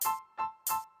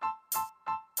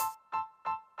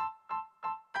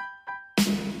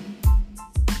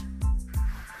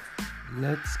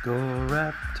Let's go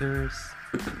Raptors.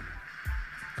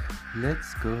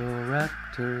 Let's go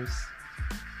Raptors.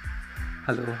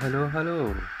 Hello, hello,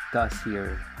 hello. Das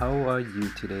here. How are you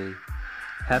today?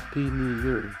 Happy New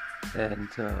Year. And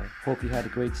hope you had a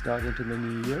great start into the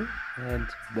new year. And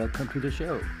welcome to the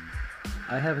show.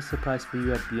 I have a surprise for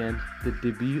you at the end. The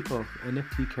debut of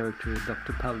NFT character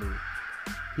Dr. Palu.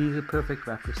 He's a perfect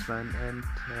Raptors fan and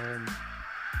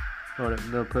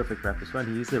no perfect Raptors fan.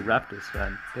 He's a Raptors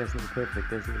fan. There's no perfect.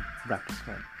 There's a Raptors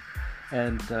fan,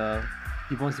 and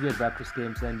he wants to be at Raptors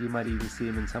games, and you might even see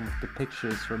him in some of the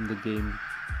pictures from the games,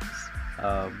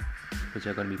 which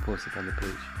are going to be posted on the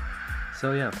page.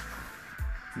 So yeah,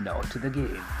 now to the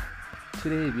game.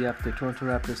 Today we have the Toronto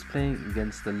Raptors playing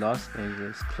against the Los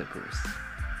Angeles Clippers.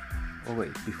 Oh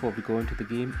wait, before we go into the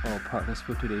game, our partners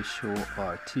for today's show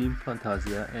are Team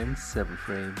Fantasia and 7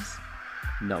 Frames.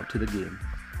 Now to the game.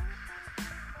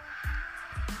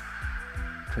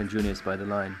 Trent Jr. is by the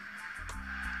line.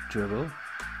 Dribble.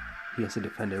 He has a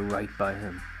defender right by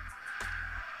him.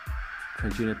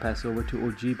 Trent Jr. passes over to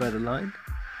OG by the line.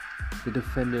 The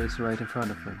defender is right in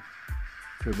front of him.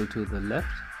 Dribble to the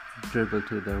left. Dribble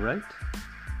to the right.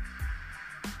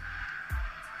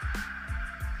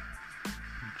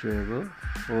 Dribble.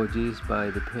 OG is by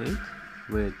the paint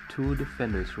with 2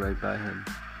 defenders right by him.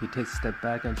 He takes a step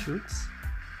back and shoots.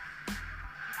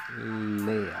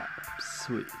 Layup.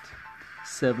 Sweet.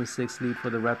 7-6 lead for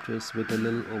the Raptors with a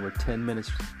little over 10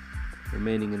 minutes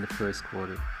remaining in the first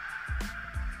quarter.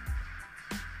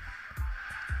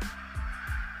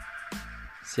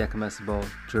 Siakam has the ball.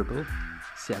 Dribble.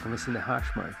 Siakam is in the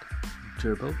hash mark.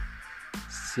 Dribble.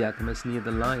 Siakam is near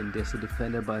the line. There's a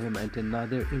defender by him and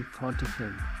another in front of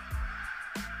him.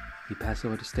 He passes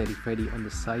over to Steady Freddy on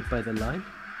the side by the line.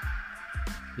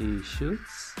 He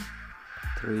shoots.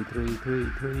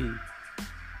 3-3-3-3.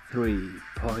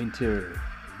 3-pointer.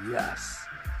 Yes.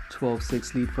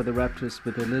 12-6 lead for the Raptors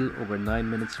with a little over 9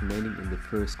 minutes remaining in the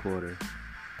first quarter.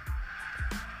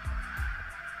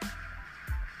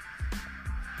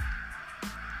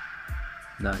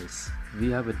 Nice. We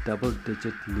have a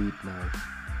double-digit lead now.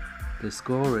 The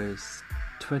score is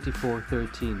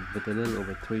 24-13 with a little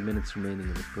over 3 minutes remaining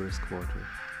in the first quarter.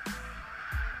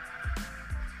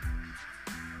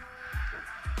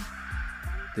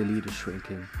 The lead is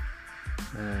shrinking.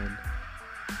 And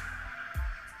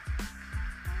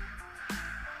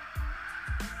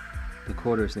the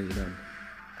quarter is nearly done.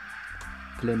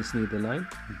 Flynn is near the line.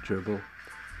 Dribble.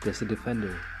 There's a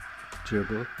defender.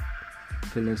 Dribble.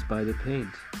 Flynn is by the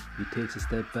paint. He takes a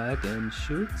step back and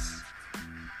shoots.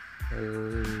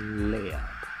 Layup.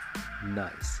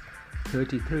 Nice.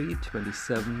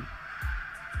 33-27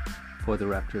 for the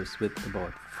Raptors with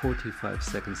about 45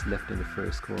 seconds left in the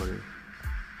first quarter.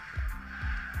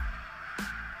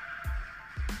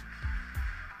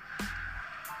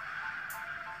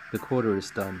 The quarter is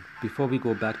done. Before we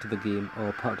go back to the game,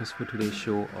 our partners for today's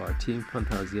show are Team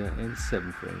Fantasia and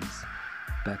 7 Frames.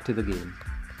 Back to the game.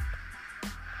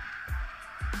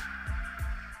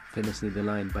 Flynn is near the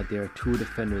line, but there are 2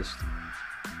 defenders.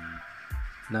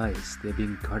 Nice, they're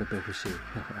being guarded by Ricochet.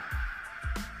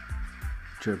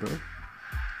 Dribble.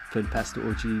 Flynn passed to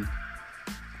OG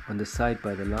on the side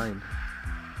by the line.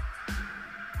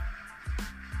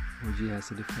 OG has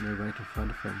a defender right in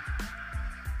front of him.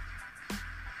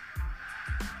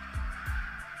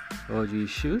 OG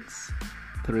shoots.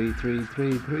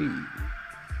 3-3-3-3.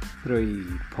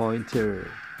 3-pointer.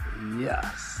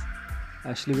 Yes.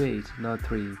 Actually, wait, not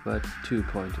 3, but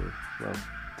 2-pointer. Well,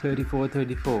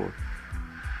 34-34.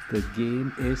 The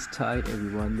game is tied,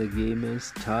 everyone. The game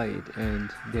is tied,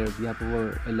 and there we have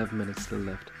over 11 minutes still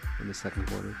left in the second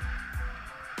quarter.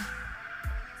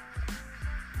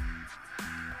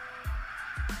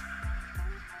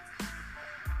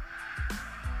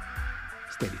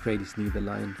 Steady Freddy's near the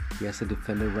line. He has a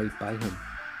defender right by him.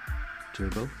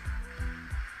 Dribble.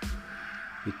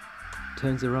 He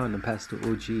turns around and passes to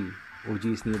OG. OG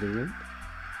is near the rim.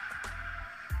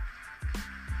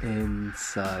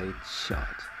 Inside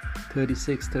shot.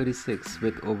 36-36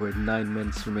 with over 9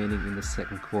 minutes remaining in the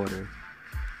second quarter.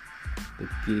 The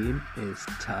game is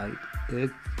tied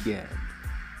again.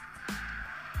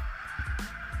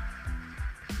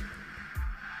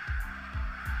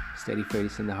 Steady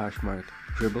Freddy's in the hash mark.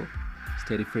 Dribble.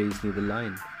 Steady Freddy's near the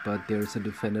line, but there is a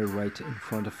defender right in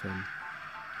front of him.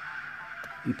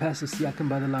 He passes Siakam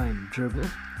by the line. Dribble.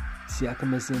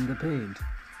 Siakam is in the paint.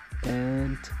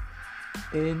 And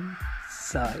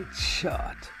inside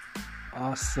shot.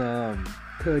 Awesome.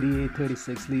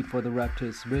 38-36 lead for the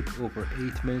Raptors with over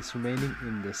 8 minutes remaining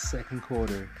in the second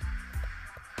quarter.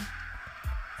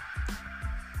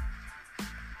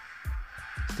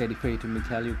 Steady fade to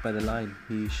Mikhailiuk by the line.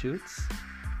 He shoots.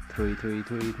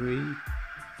 3-3-3-3.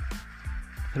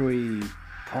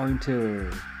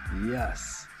 3-pointer.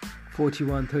 Yes.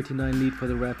 41-39 lead for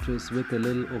the Raptors with a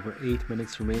little over 8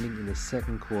 minutes remaining in the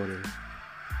second quarter.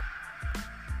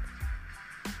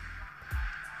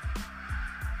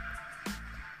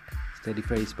 Steady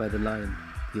face by the line.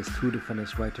 He has two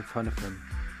defenders right in front of him.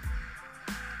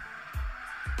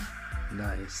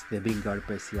 Nice. They're being guarded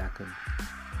by Siakam.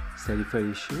 Steady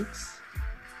face shoots.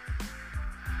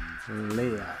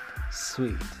 Layup.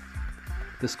 Sweet.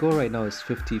 The score right now is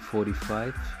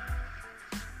 50-45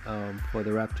 for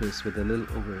the Raptors with a little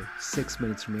over 6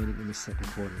 minutes remaining in the second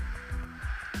quarter.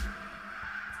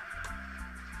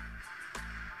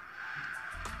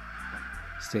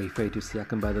 Steady fade to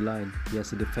Siakam by the line. He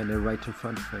has a defender right in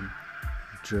front of him.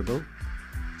 Dribble.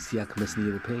 Siakam is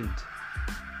near the paint.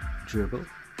 Dribble.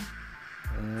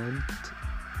 And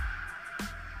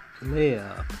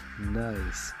layup.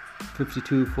 Nice.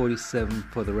 52-47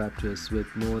 for the Raptors with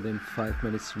more than 5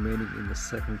 minutes remaining in the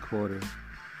second quarter.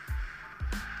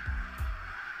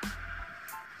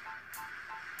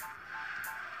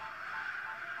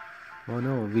 Oh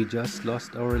no, we just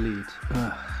lost our lead.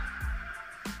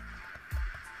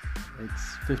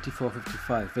 It's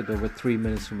 54-55 with over 3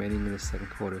 minutes remaining in the second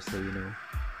quarter, so you know.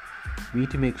 We need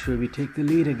to make sure we take the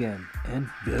lead again and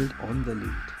build on the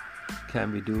lead.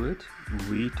 Can we do it?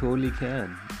 We totally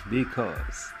can,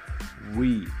 because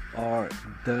we are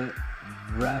the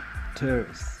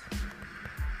Raptors.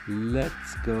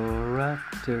 Let's go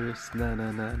Raptors, na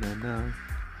na na na na.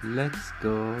 Let's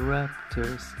go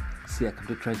Raptors. Siakam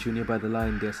to Trent Jr. by the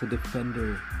line. There's a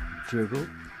defender. Dribble.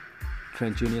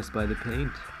 Trent Jr.'s by the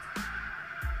paint.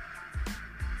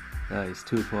 Nice,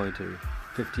 2-pointer.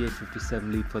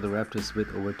 58-57 lead for the Raptors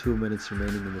with over 2 minutes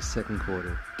remaining in the second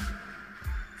quarter.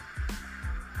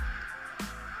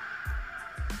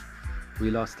 We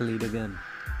lost the lead again.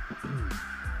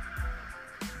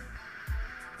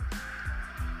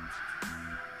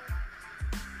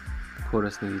 The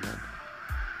quarter's nearly done.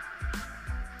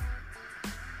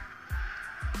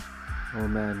 Oh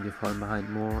man, we've fallen behind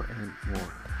more and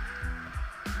more.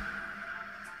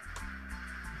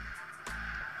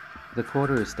 The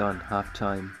quarter is done,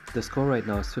 halftime. The score right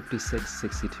now is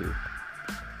 56-62.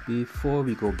 Before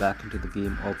we go back into the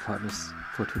game, our partners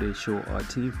for today's show are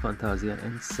Team Fantasia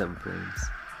and 7 Frames.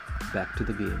 Back to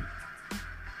the game.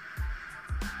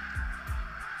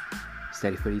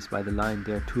 Steady Freddy's by the line.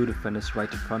 There are two defenders right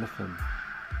in front of him.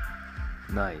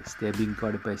 Nice. They are being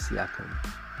guarded by Siakam.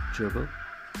 Dribble.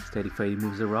 Steady Freddy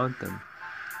moves around them.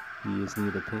 He is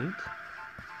near the paint.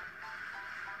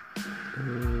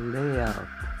 Layup.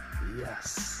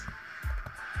 Yes.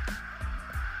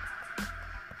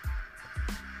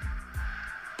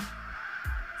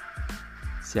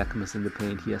 Siakam is in the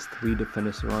paint. He has 3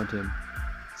 defenders around him.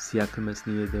 Siakam is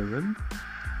near the rim.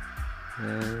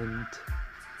 And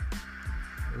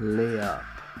layup.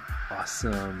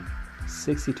 Awesome.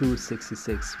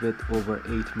 62-66 with over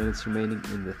 8 minutes remaining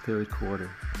in the third quarter.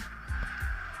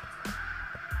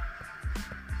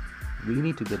 We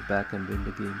need to get back and win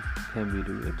the game. Can we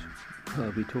do it?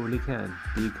 Well, we totally can,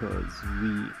 because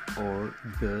we are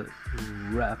the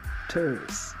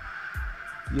Raptors.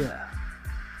 Yeah.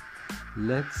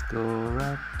 Let's go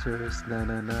Raptors, na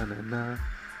na na na na.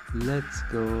 Let's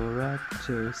go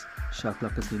Raptors. Shot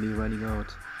clock is nearly running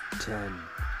out. 10.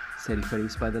 Steady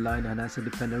Freddy's by the line and has a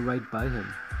defender right by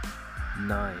him.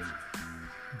 9.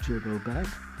 Dribble back.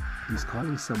 He's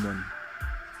calling someone.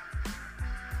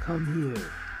 Come here.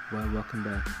 Well, welcome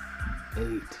back.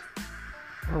 8.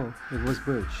 Oh, it was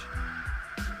Birch.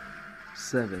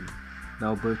 7.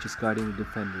 Now Birch is guarding the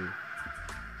defender.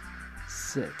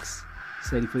 6.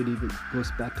 Steady Freddy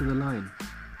goes back to the line.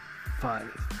 5.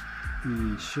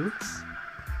 He shoots.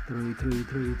 3.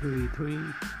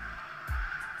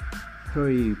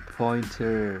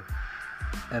 3-pointer.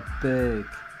 Epic.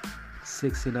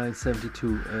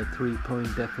 69-72. A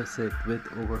 3-point deficit with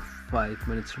over 5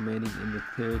 minutes remaining in the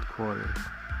third quarter.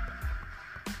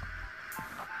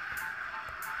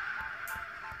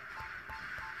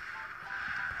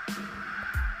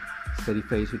 Steady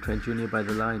fade to Trent Jr. by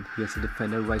the line. He has a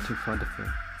defender right in front of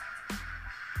him.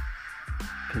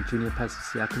 Trent Jr. passes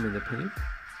Siakam in the paint.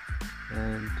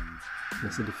 And he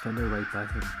has a defender right by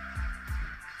him.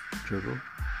 Dribble.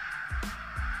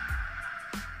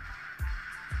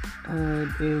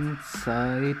 And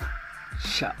inside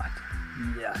shot.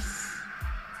 Yes.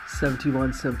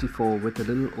 71-74 with a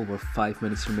little over 5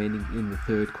 minutes remaining in the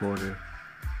third quarter.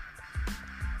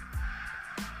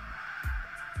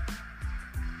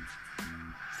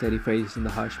 Steady Freddy's in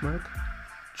the hash mark.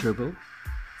 Dribble.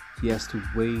 He has to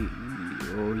wait.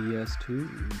 Oh, he has two.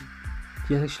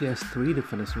 He actually has three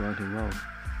defenders around him. Wow.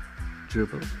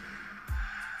 Dribble.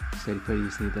 Steady Freddy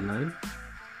is near the line.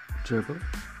 Dribble.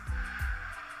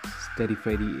 Steady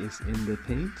Freddy is in the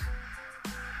paint.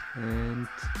 And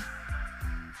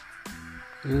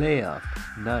layup.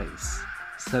 Nice.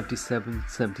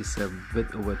 77-77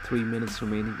 with over 3 minutes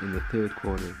remaining in the third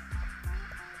quarter.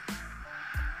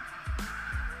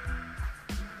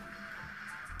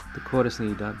 The quarter's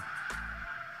nearly done.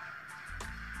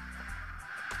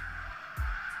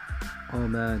 Oh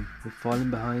man, we're falling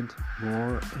behind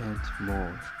more and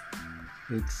more.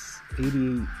 It's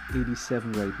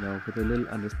 88-87 right now with a little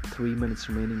under 3 minutes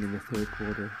remaining in the third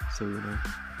quarter, so you know.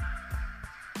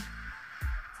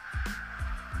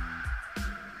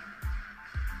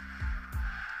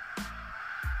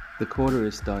 The quarter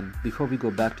is done. Before we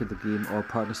go back to the game, our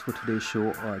partners for today's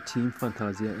show are Team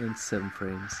Fantasia in 7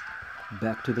 frames.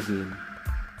 Back to the game.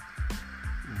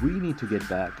 We need to get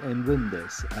back and win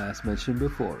this, as mentioned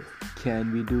before.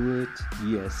 Can we do it?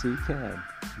 Yes, we can.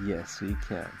 Yes, we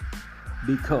can.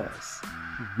 Because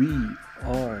we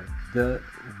are the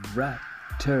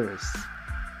Raptors.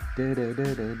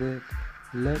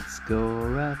 Let's go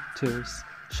Raptors.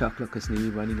 Shot clock is nearly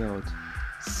running out.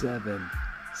 7.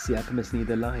 Siakam is near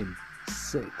the line.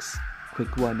 6.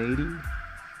 Quick 180.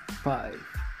 5.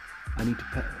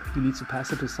 He needs to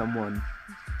pass it to someone.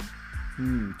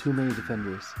 Too many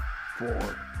defenders.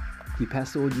 4. He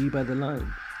passed OG by the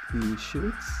line. He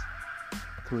shoots.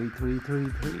 3.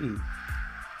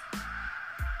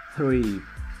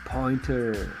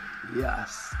 3-pointer.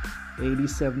 Yes.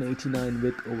 87-89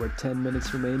 with over 10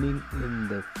 minutes remaining in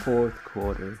the fourth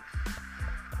quarter.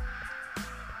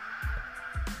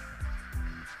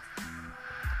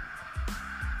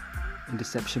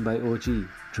 Interception by OG.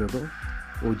 Dribble.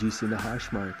 OG's in the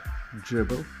harsh mark.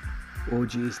 Dribble.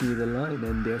 OG is near the line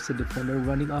and there's a defender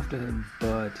running after him,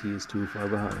 but he is too far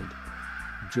behind.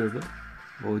 Dribble.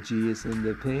 OG is in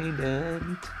the paint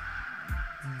and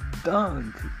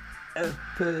dunk.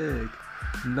 Epic.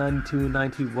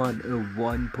 92-91, a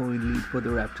 1-point lead for the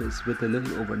Raptors with a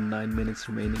little over 9 minutes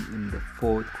remaining in the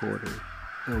fourth quarter.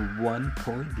 A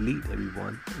 1-point lead,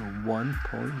 everyone. A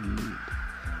 1-point lead.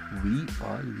 We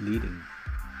are leading.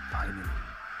 Finally.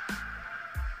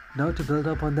 Now to build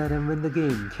up on that and win the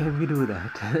game. Can we do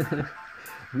that?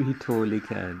 We totally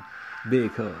can.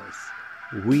 Because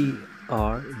we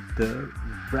are the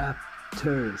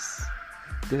Raptors.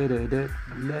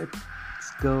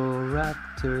 Let's go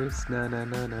Raptors. Na.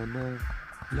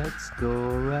 Let's go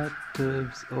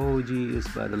Raptors. OG is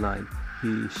by the line.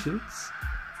 He shoots.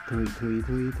 3.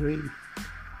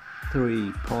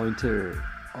 3-pointer.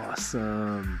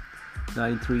 Awesome.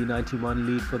 93-91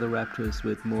 lead for the Raptors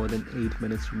with more than 8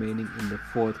 minutes remaining in the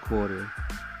fourth quarter.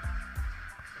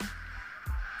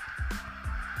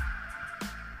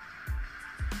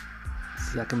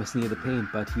 Siakam is near the paint,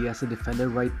 but he has a defender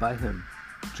right by him.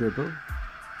 Dribble.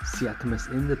 Siakam is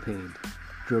in the paint.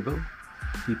 Dribble.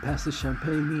 He passes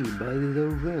Champagne by the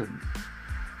rim.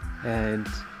 And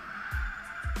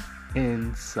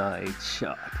inside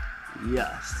shot.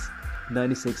 Yes.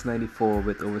 96-94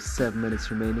 with over 7 minutes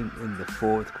remaining in the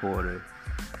fourth quarter.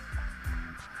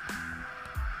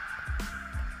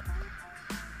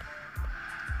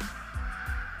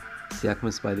 Siakam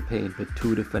is by the paint with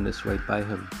 2 defenders right by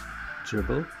him.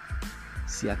 Dribble.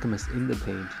 Siakam is in the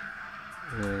paint.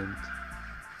 And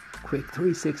quick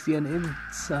 360 and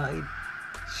inside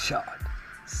shot.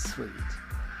 Sweet.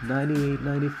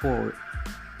 98-94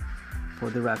 for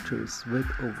the Raptors with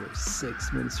over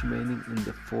 6 minutes remaining in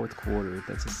the fourth quarter.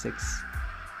 That's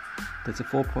a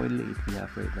 4-point lead we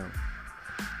have right now.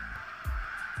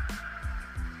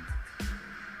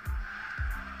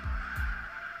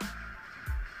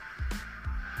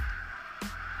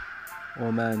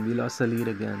 Oh man, we lost the lead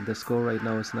again. The score right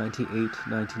now is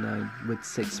 98-99 with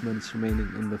 6 minutes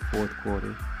remaining in the fourth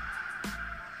quarter.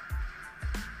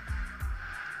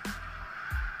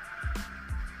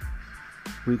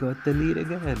 We got the lead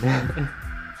again.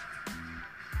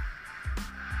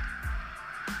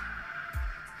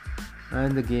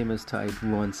 And the game is tied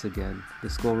once again. The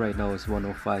score right now is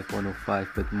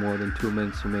 105-105 with more than 2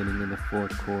 minutes remaining in the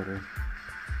fourth quarter.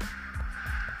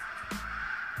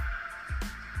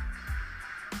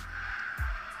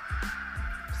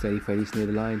 Steady Freddy's near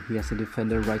the line. He has a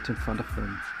defender right in front of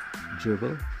him.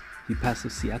 Dribble. He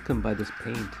passes Siakam by this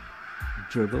paint.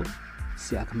 Dribble.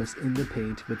 Siakam is in the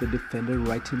paint with the defender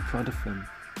right in front of him.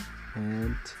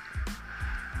 And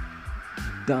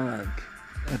dunk.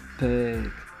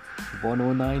 Epic.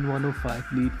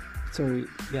 109-105 lead.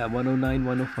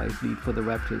 109-105 lead for the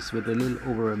Raptors with a little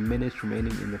over a minute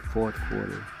remaining in the fourth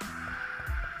quarter.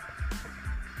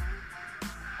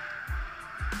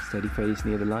 Steady Freddy's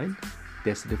near the line.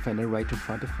 There's a defender right in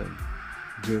front of him.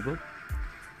 Dribble.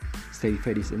 Steady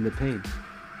Freddy's in the paint.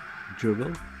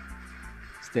 Dribble.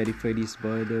 Steady Freddy's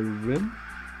by the rim.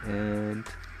 And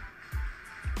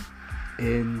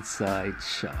inside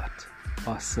shot.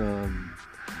 Awesome.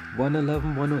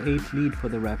 111-108 lead for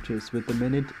the Raptors with a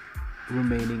minute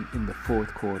remaining in the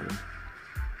fourth quarter.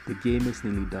 The game is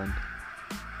nearly done.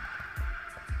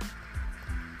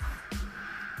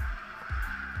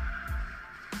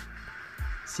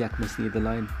 Siakam is near the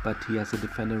line, but he has a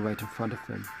defender right in front of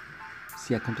him.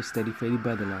 Siakam to Steady Freddy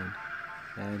by the line.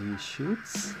 And he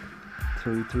shoots.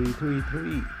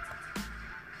 3-3-3-3.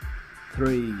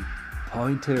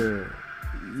 3-pointer.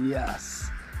 Yes.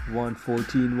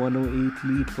 114-108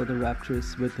 lead for the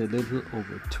Raptors with a little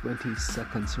over 20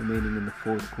 seconds remaining in the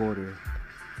fourth quarter.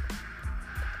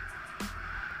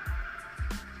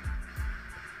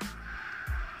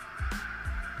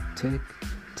 Tick,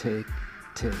 tick,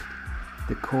 tick.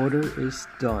 The quarter is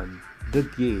done. The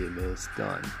game is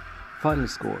done. Final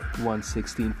score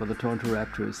 116 for the Toronto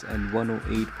Raptors and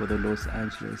 108 for the Los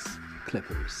Angeles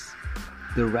Clippers.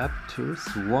 The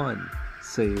Raptors won.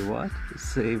 Say what?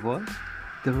 Say what?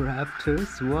 The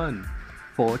Raptors won.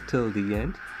 Fought till the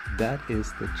end. That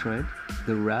is the trend.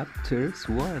 The Raptors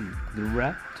won. The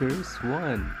Raptors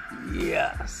won.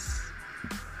 Yes.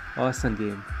 Awesome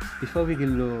game. Before we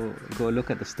go look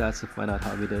at the stats to find out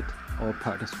how we did, our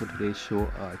partners for today's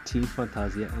show are Team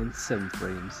Fantasia and 7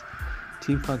 Frames.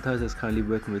 Team Fantasia is currently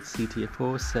working with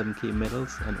CTFO, 7K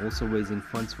medals, and also raising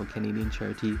funds for Canadian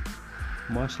charity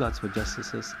Martial Arts for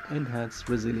Justice's Enhanced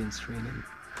Resilience Training.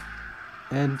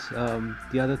 And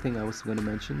the other thing I was going to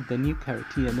mention, the new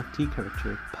NFT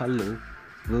character Palu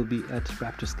will be at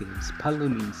Raptors games. Palu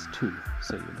means two,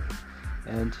 so you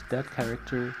know. And that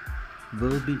character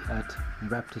will be at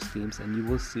Raptors games, and you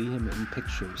will see him in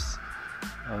pictures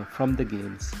from the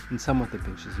games. In some of the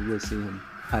pictures you will see him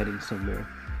hiding somewhere.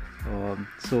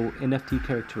 So NFT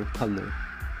character Palu,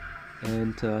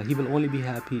 and he will only be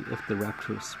happy if the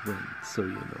Raptors win, so you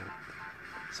know.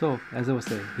 So as I was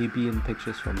saying, he'll be in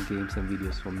pictures from games and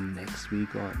videos from next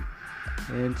week on.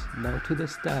 And now to the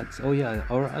stats. Oh yeah,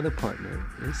 our other partner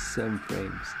is 7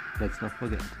 Frames, let's not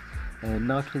forget. And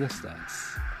now to the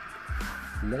stats.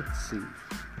 Let's see.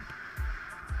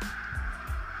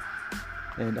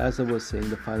 And as I was saying,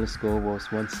 the final score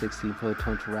was 116 for the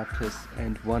Toronto Raptors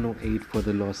and 108 for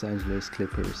the Los Angeles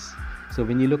Clippers. So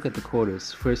when you look at the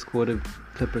quarters, first quarter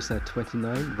Clippers at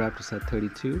 29, Raptors at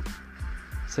 32.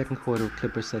 Second quarter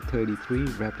Clippers at 33,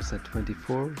 Raptors at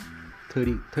 24.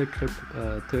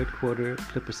 Third quarter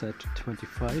Clippers at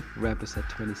 25, Raptors at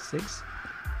 26.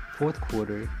 Fourth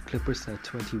quarter Clippers at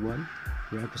 21,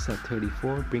 Raptors at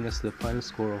 34, bring us to the final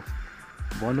score of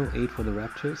 108 for the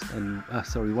Raptors and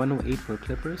 108 for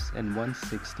Clippers and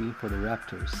 116 for the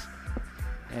Raptors.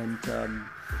 And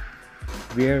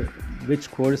which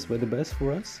quarters were the best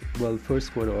for us? Well,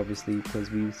 first quarter obviously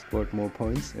because we scored more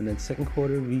points, and then second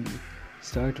quarter we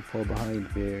started to fall behind,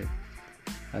 where,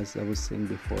 as I was saying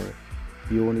before,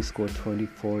 we only scored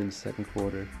 24 in the second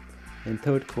quarter. And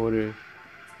third quarter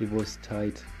it was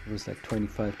tight. It was like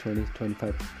 25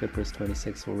 Clippers,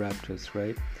 26 for Raptors,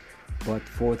 right? But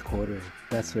fourth quarter,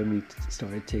 that's when we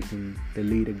started taking the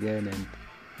lead again and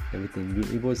everything.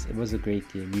 It was a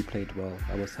great game. We played well.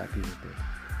 I was happy with it.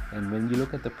 And when you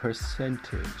look at the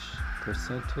percentage,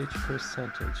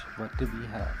 what do we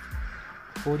have?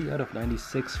 40 out of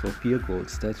 96 for field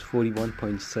goals. That's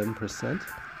 41.7%.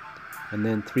 And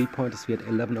then 3-pointers, we had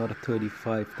 11 out of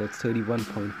 35. That's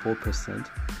 31.4%.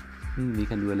 We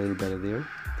can do a little better there.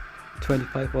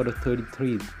 25 out of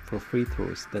 33 for free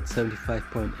throws. That's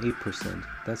 75.8%.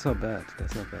 That's not bad.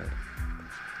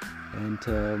 And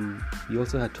you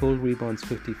also had total rebounds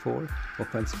 54,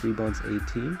 offensive rebounds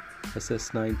 18,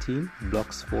 assists 19,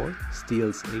 blocks 4,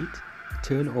 steals 8,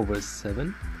 turnovers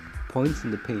 7, points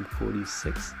in the paint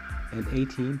 46, and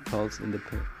 18 fouls in the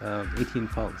paint. 18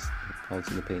 fouls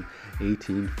in the paint.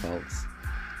 18 fouls.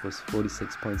 It was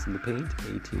 46 points in the paint,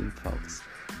 18 fouls.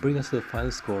 Bring us to the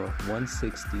final score of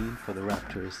 116 for the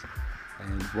Raptors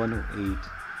and 108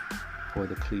 for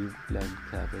the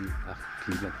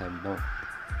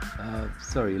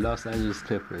Los Angeles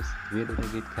Clippers. Where did I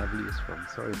get Cavaliers from?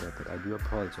 Sorry about that. I do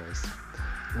apologize.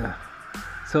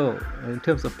 So, in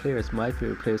terms of players, my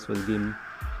favorite players for the game,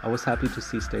 I was happy to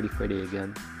see Steady Freddy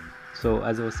again. So,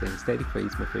 as I was saying, Steady Freddy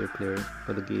is my favorite player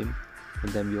for the game.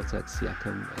 And then we also had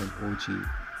Siakam and OG.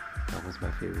 That was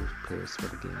my favorite players for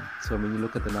the game. So when you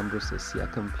look at the numbers,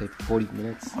 Siakam played 40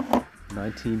 minutes,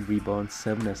 19 rebounds,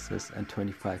 7 assists, and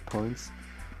 25 points.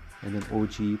 And then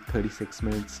OG, 36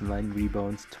 minutes, 9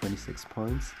 rebounds, 26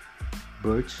 points.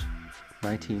 Birch,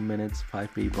 19 minutes,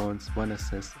 5 rebounds, 1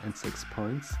 assist, and 6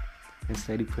 points. And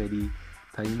Steady Freddy,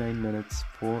 39 minutes,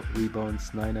 4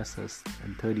 rebounds, 9 assists,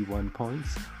 and 31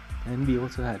 points. And we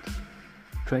also had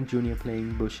Trent Jr.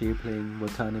 playing, Boucher playing,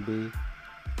 Watanabe,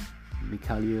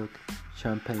 Mikhailiuk,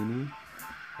 Champagny,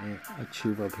 and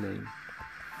Achuva playing.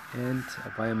 And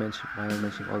why I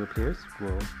mentioning all the players?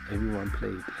 Well, everyone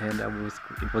played, and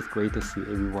it was great to see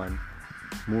everyone,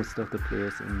 most of the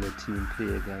players in your team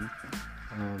play again.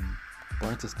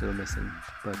 Barnes is still missing,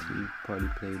 but he probably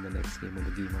play in the next game or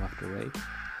the game after, right?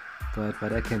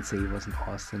 But I can say it was an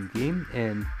awesome game,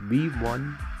 and we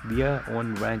won. We are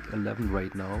on rank 11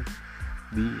 right now.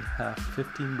 We have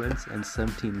 15 wins and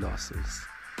 17 losses.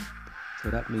 So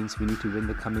that means we need to win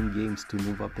the coming games to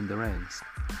move up in the ranks.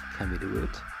 Can we do it?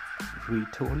 We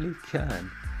totally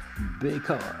can,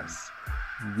 because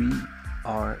we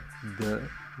are the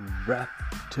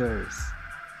Raptors.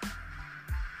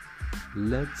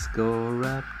 Let's go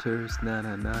Raptors, na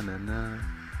na na na na.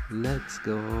 Let's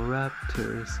go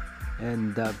Raptors.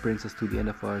 And that brings us to the end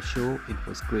of our show. It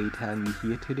was great having you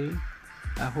here today.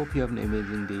 I hope you have an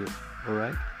amazing day.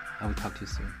 Alright? I will talk to you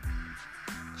soon.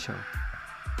 Ciao.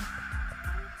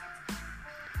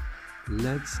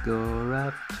 Let's go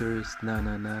Raptors, na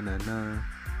na na na na.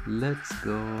 Let's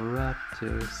go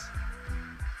Raptors.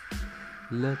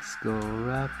 Let's go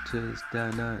Raptors, da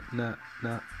na na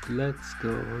na. Let's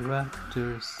go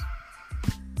Raptors.